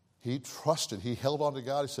 He trusted. He held on to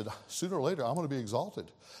God. He said, sooner or later, I'm going to be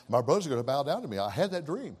exalted. My brothers are going to bow down to me. I had that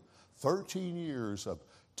dream. 13 years of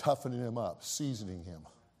toughening him up, seasoning him.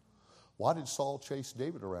 Why did Saul chase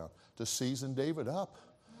David around? To season David up.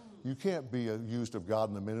 You can't be used of God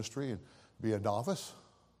in the ministry and be a novice.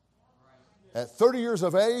 At 30 years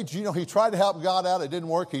of age, he tried to help God out. It didn't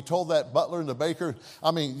work. He told that butler and the baker,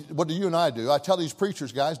 what do you and I do? I tell these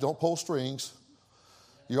preachers, guys, don't pull strings.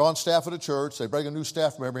 You're on staff at a church. They bring a new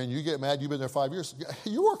staff member in. You get mad. You've been there 5 years.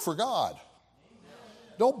 You work for God.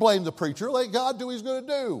 Don't blame the preacher. Let God do what he's going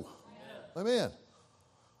to do. Amen.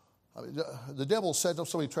 The devil set up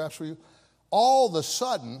so many traps for you. All of a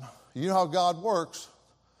sudden, you know how God works.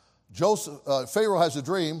 Pharaoh has a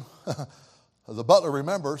dream. The butler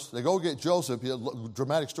remembers. They go get Joseph.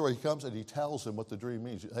 Dramatic story. He comes and he tells him what the dream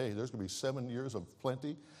means. Hey, there's going to be 7 years of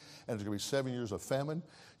plenty, and there's going to be 7 years of famine.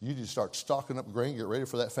 You need to start stocking up grain, get ready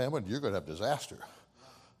for that famine. You're going to have disaster.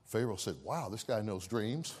 Pharaoh said, wow, this guy knows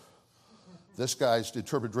dreams. This guy's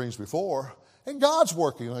interpreted dreams before. And God's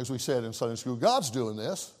working, as we said in Sunday school. God's doing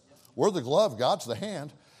this. We're the glove. God's the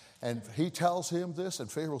hand. And he tells him this, and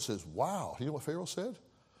Pharaoh says, wow. You know what Pharaoh said?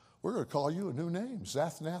 We're going to call you a new name,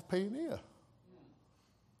 Zaphnath-Paaneah.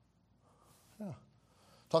 Yeah.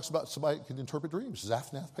 Talks about somebody who can interpret dreams,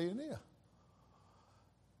 Zaphnath-Paaneah.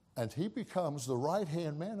 And he becomes the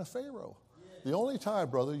right-hand man of Pharaoh. The only time,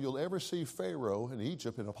 brother, you'll ever see Pharaoh in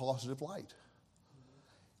Egypt in a positive light.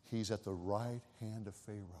 He's at the right hand of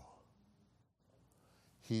Pharaoh.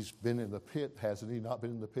 He's been in the pit, hasn't he not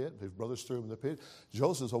been in the pit? His brothers threw him in the pit.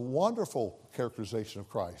 Joseph's a wonderful characterization of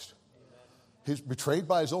Christ. He's betrayed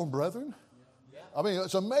by his own brethren.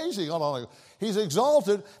 It's amazing. He's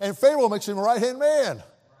exalted, and Pharaoh makes him a right-hand man.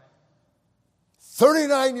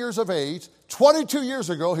 39 years of age, 22 years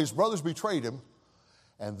ago, his brothers betrayed him,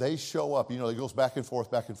 and they show up. He goes back and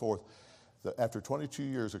forth, back and forth. After 22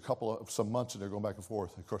 years, some months, and they're going back and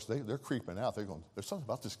forth. Of course, they're creeping out. They're going, there's something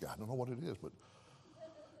about this guy. I don't know what it is.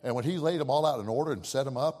 And when he laid them all out in order and set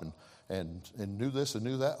them up and knew this and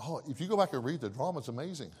knew that, if you go back and read the drama, it's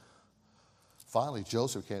amazing. Finally,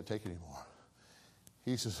 Joseph can't take it anymore.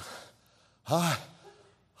 He says, I'm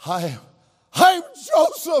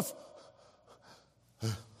Joseph.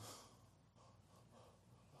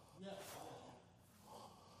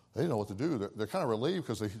 They didn't know what to do. They're kind of relieved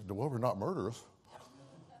because we're not murderers.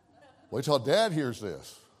 Wait till Dad hears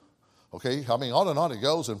this. Okay, on and on it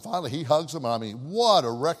goes, and finally he hugs him. What a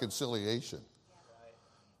reconciliation.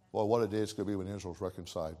 Boy, what a day it's going to be when Israel's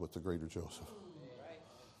reconciled with the greater Joseph.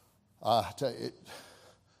 I tell you,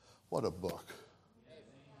 what a book.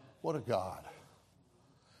 What a God.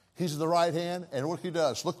 He's in the right hand, and what he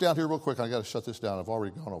does. Look down here real quick. I got to shut this down. I've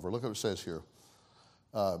already gone over. Look at what it says here.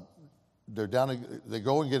 They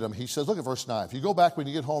go and get him. He says, look at verse 9. If you go back when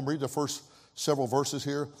you get home, read the first several verses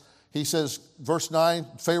here. He says, verse 9,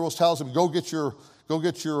 Pharaoh tells him, go get your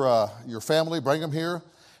family, bring them here.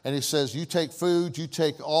 And he says, you take food, you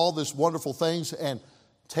take all these wonderful things, and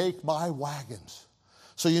take my wagons.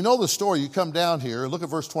 So you know the story. You come down here, look at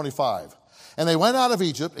verse 25. And they went out of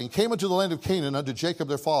Egypt and came into the land of Canaan unto Jacob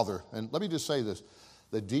their father. And let me just say this.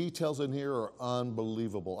 The details in here are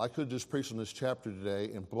unbelievable. I could have just preached on this chapter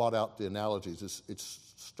today and brought out the analogies. It's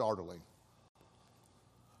startling.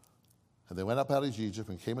 And they went up out of Egypt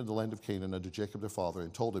and came into the land of Canaan unto Jacob their father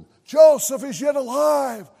and told him, Joseph is yet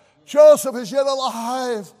alive. Joseph is yet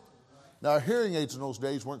alive. Now, hearing aids in those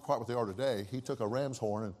days weren't quite what they are today. He took a ram's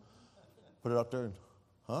horn and put it up there and,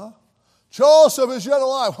 Joseph is yet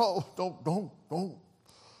alive. Oh, don't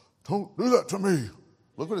do that to me.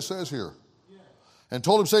 Look what it says here. And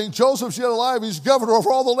told him, saying, Joseph's yet alive. He's governor over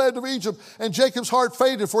all the land of Egypt. And Jacob's heart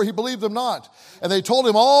fainted, for he believed them not. And they told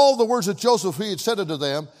him all the words that Joseph he had said unto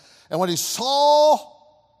them. And when he saw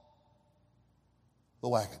the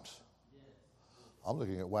wagons, I'm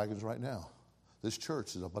looking at wagons right now. This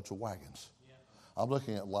church is a bunch of wagons. I'm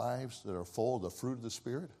looking at lives that are full of the fruit of the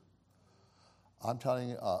Spirit. I'm telling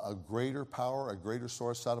you, a greater power, a greater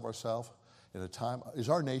source out of ourselves in a time. Is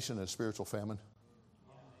our nation in a spiritual famine?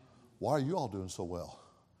 Why are you all doing so well?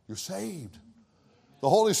 You're saved. The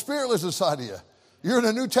Holy Spirit lives inside of you. You're in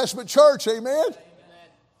a New Testament church, amen?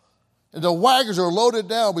 And the wagons are loaded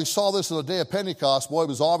down. We saw this on the day of Pentecost. Boy, it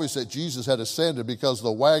was obvious that Jesus had ascended because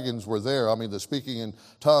the wagons were there. The speaking in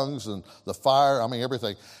tongues and the fire,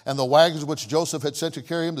 everything. And the wagons which Joseph had sent to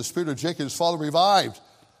carry him, the spirit of Jacob, his father, revived.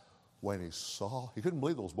 When he couldn't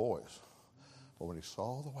believe those boys. But when he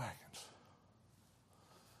saw the wagons,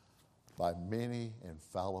 by many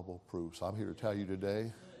infallible proofs. I'm here to tell you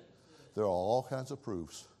today, there are all kinds of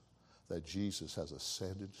proofs that Jesus has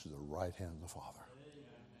ascended to the right hand of the Father.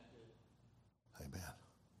 Amen.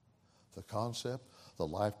 The concept, the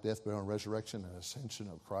life, death, burial, and resurrection, and ascension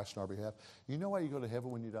of Christ on our behalf. You know why you go to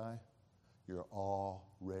heaven when you die? You're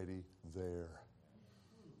already there.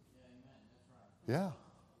 Yeah.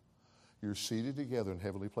 You're seated together in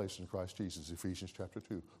heavenly places in Christ Jesus, Ephesians chapter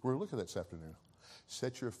 2. We're going to look at that this afternoon.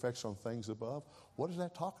 Set your affections on things above. What is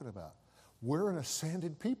that talking about? We're an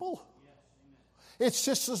ascended people. It's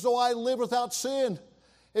just as though I live without sin.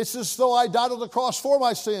 It's as though I died on the cross for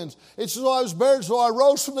my sins. It's as though I was buried, as though I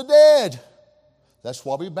rose from the dead. That's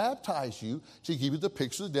why we baptize you, to give you the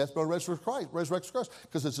picture of the death, burial, and resurrection of Christ.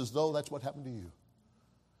 Because it's as though that's what happened to you.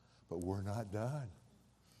 But we're not done.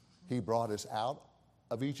 He brought us out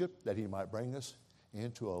of Egypt that he might bring us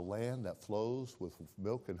into a land that flows with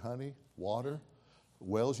milk and honey, water,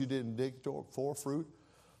 wells you didn't dig for, fruit.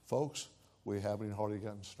 Folks, we haven't even hardly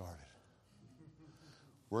gotten started.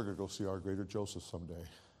 We're going to go see our greater Joseph someday.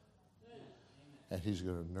 And he's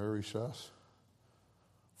going to nourish us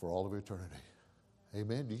for all of eternity.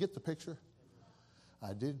 Amen. Do you get the picture?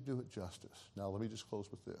 I didn't do it justice. Now, let me just close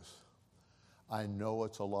with this. I know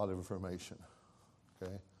it's a lot of information.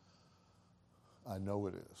 Okay? I know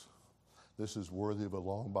it is. This is worthy of a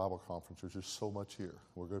long Bible conference. There's just so much here.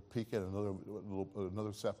 We're going to peek at another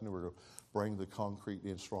this afternoon. We're going to bring the concrete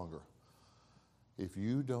in stronger. If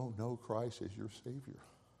you don't know Christ as your Savior,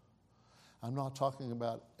 I'm not talking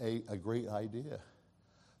about a great idea.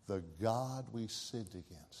 The God we sinned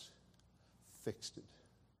against fixed it.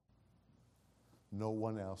 No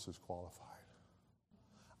one else is qualified.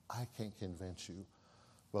 I can't convince you,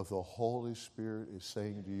 but the Holy Spirit is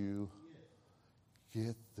saying to you,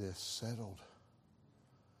 get this settled.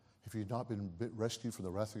 If you've not been rescued from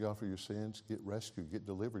the wrath of God for your sins, get rescued, get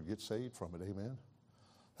delivered, get saved from it. Amen.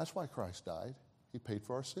 That's why Christ died. He paid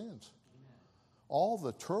for our sins. Amen. All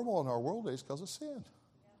the turmoil in our world is because of sin.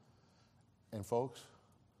 Yeah. And folks,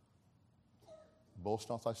 boast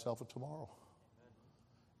not thyself of tomorrow.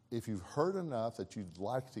 Amen. If you've heard enough that you'd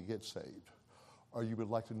like to get saved, or you would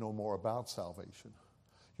like to know more about salvation,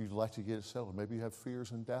 you'd like to get it settled. Maybe you have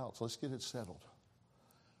fears and doubts. Let's get it settled.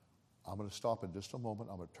 I'm going to stop in just a moment.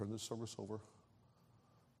 I'm going to turn this service over.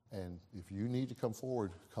 And if you need to come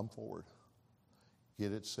forward, come forward.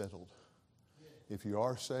 Get it settled. If you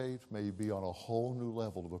are saved, may you be on a whole new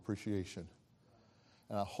level of appreciation.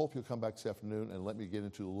 And I hope you'll come back this afternoon and let me get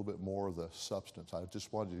into a little bit more of the substance. I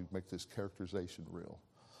just wanted to make this characterization real.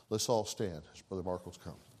 Let's all stand as Brother Marco's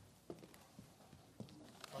come.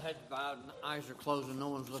 Heads bowed and eyes are closed and no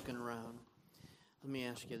one's looking around. Let me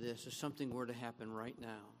ask you this. If something were to happen right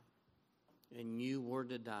now and you were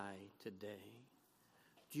to die today,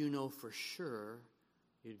 do you know for sure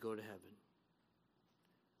you'd go to heaven?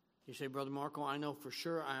 You say, Brother Marco, I know for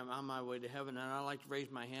sure I am on my way to heaven, and I'd like to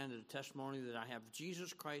raise my hand as a testimony that I have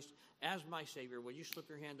Jesus Christ as my Savior. Would you slip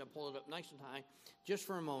your hand up, hold it up nice and high, just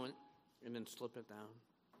for a moment, and then slip it down?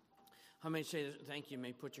 How many say, thank you,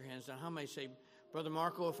 may put your hands down? How many say, Brother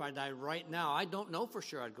Marco, if I die right now, I don't know for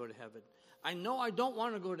sure I'd go to heaven. I know I don't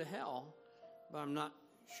want to go to hell, but I'm not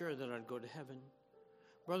sure that I'd go to heaven.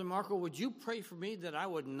 Brother Marco, would you pray for me that I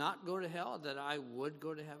would not go to hell, that I would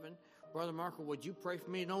go to heaven? Brother Marco, would you pray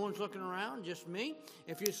for me? No one's looking around, just me.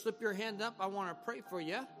 If you slip your hand up, I want to pray for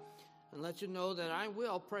you and let you know that I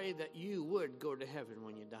will pray that you would go to heaven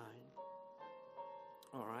when you die.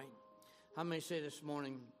 All right. How many say this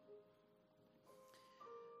morning,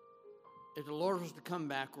 if the Lord was to come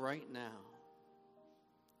back right now,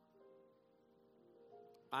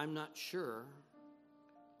 I'm not sure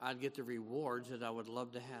I'd get the rewards that I would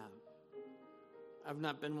love to have. I've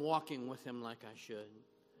not been walking with him like I should.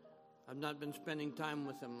 I've not been spending time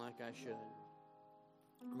with him like I should.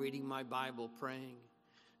 Reading my Bible, praying,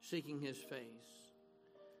 seeking his face.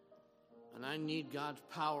 And I need God's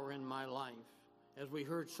power in my life. As we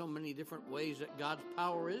heard so many different ways that God's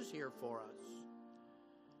power is here for us.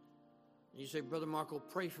 You say, Brother Marco,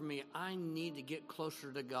 pray for me. I need to get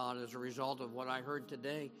closer to God as a result of what I heard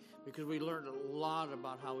today, because we learned a lot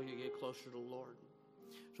about how we can get closer to the Lord.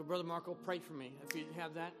 So, Brother Marco, pray for me. If you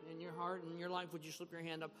have that in your heart and in your life, would you slip your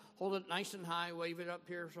hand up? Hold it nice and high. Wave it up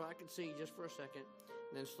here so I can see just for a second.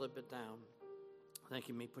 And then slip it down. Thank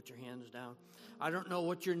you. May put your hands down. I don't know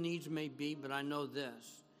what your needs may be, but I know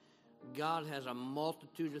this. God has a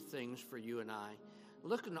multitude of things for you and I.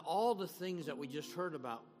 Look at all the things that we just heard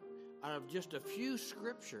about out of just a few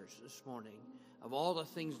scriptures this morning of all the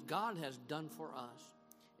things God has done for us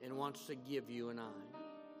and wants to give you and I.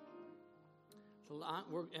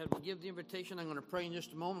 So as we give the invitation, I'm going to pray in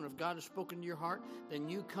just a moment. If God has spoken to your heart, then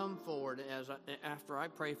you come forward after I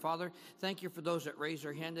pray. Father, thank you for those that raised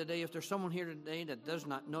their hand today. If there's someone here today that does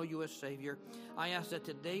not know you as Savior, I ask that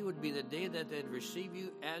today would be the day that they'd receive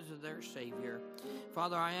you as their Savior.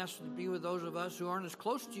 Father, I ask to be with those of us who aren't as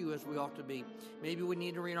close to you as we ought to be. Maybe we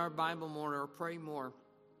need to read our Bible more or pray more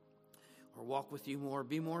or walk with you more,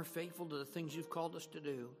 be more faithful to the things you've called us to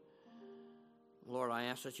do. Lord, I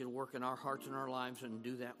ask that you'd work in our hearts and our lives and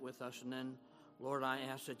do that with us. And then, Lord, I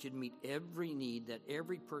ask that you'd meet every need that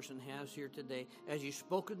every person has here today. As you've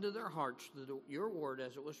spoken to their hearts through your word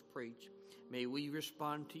as it was preached, may we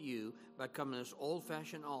respond to you by coming to this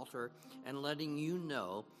old-fashioned altar and letting you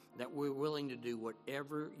know that we're willing to do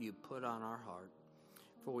whatever you put on our heart.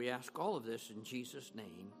 For we ask all of this in Jesus'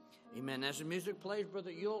 name. Amen. As the music plays,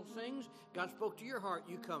 Brother Yule sings, God spoke to your heart.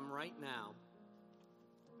 You come right now.